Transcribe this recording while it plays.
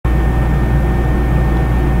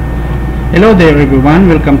Hello there everyone,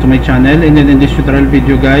 welcome to my channel. And then in this tutorial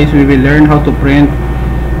video guys, we will learn how to print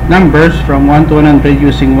numbers from 1 to 100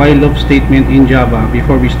 using while loop statement in Java.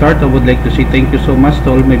 Before we start, I would like to say thank you so much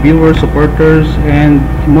to all my viewers, supporters, and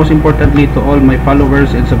most importantly to all my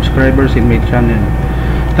followers and subscribers in my channel.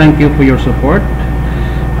 Thank you for your support.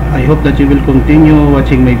 I hope that you will continue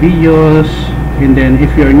watching my videos. And then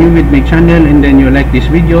if you are new with my channel and then you like this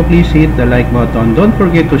video, please hit the like button. Don't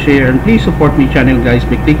forget to share and please support my channel guys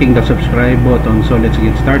by clicking the subscribe button. So let's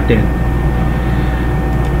get started.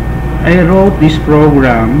 I wrote this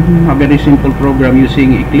program, a very simple program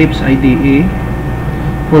using Eclipse IDE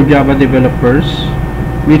for Java developers,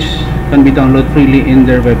 which can be downloaded freely in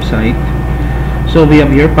their website. So we have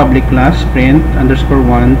here public class print underscore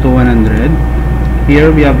 1 to 100.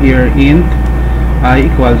 Here we have here int I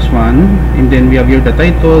equals 1, and then we have here the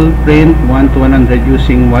title print 1 to 100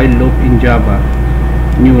 using while loop in Java.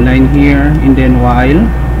 New line here, and then while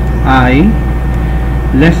I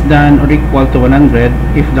less than or equal to 100,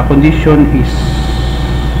 if the condition is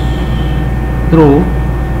true,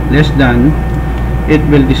 less than, it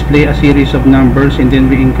will display a series of numbers and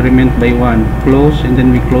then we increment by 1, close, and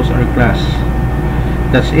then we close our class.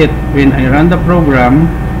 That's it. When I run the program,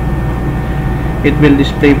 it will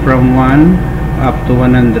display from 1 up to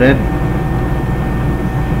 100.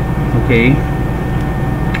 Okay,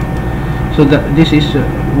 so this is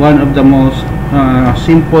one of the most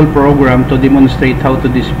simple program to demonstrate how to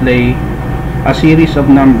display a series of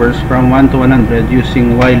numbers from 1 to 100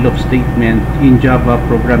 using while loop statement in Java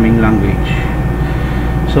programming language.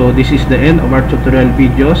 So this is the end of our tutorial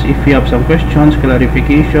videos. If you have some questions,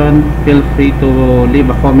 clarification, feel free to leave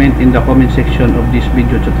a comment in the comment section of this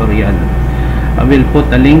video tutorial. I will put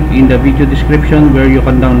a link in the video description where you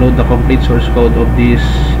can download the complete source code of this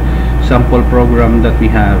sample program that we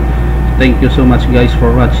have. Thank you so much guys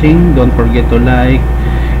for watching. Don't forget to like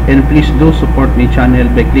and please do support my channel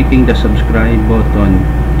by clicking the subscribe button.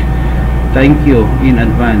 Thank you in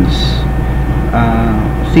advance.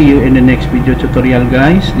 See you in the next video tutorial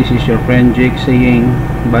guys. This is your friend Jake saying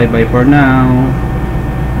bye bye for now.